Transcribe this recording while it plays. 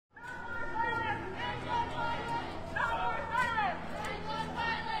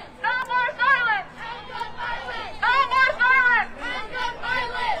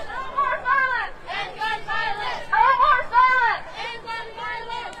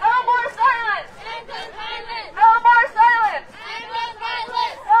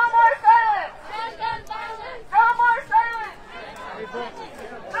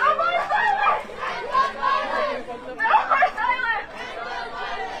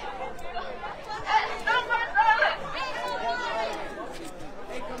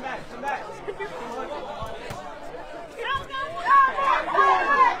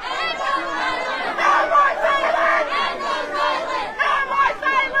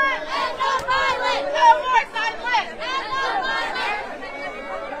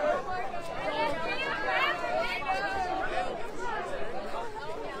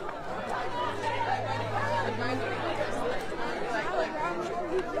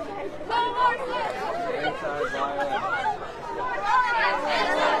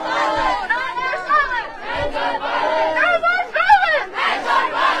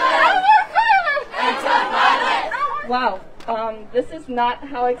Wow, this is not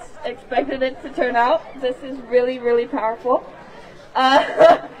how I expected it to turn out. This is really, really powerful.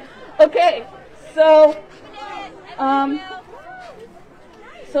 Okay, so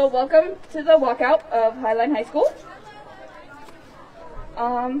welcome to the walkout of Highline High School.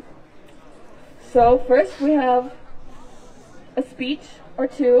 So first we have a speech or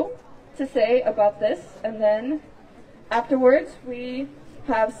two to say about this, and then afterwards we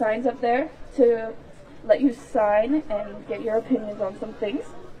have signs up there to let you sign and get your opinions on some things.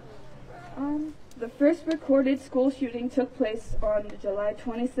 The first recorded school shooting took place on July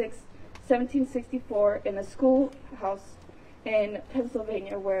 26, 1764 in a schoolhouse in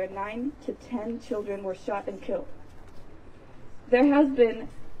Pennsylvania where 9 to 10 children were shot and killed. There has been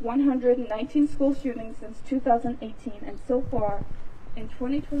 119 school shootings since 2018, and so far in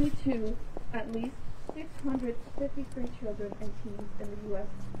 2022 at least 653 children and teens in the U.S.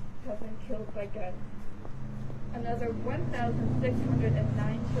 have been killed by guns. Another 1,609 children and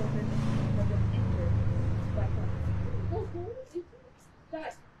teens have been injured by guns.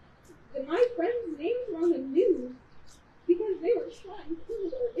 That my friend's names were on the news because they were shot and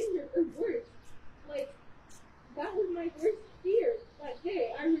killed or injured or worse. Like, that was my worst fear that day.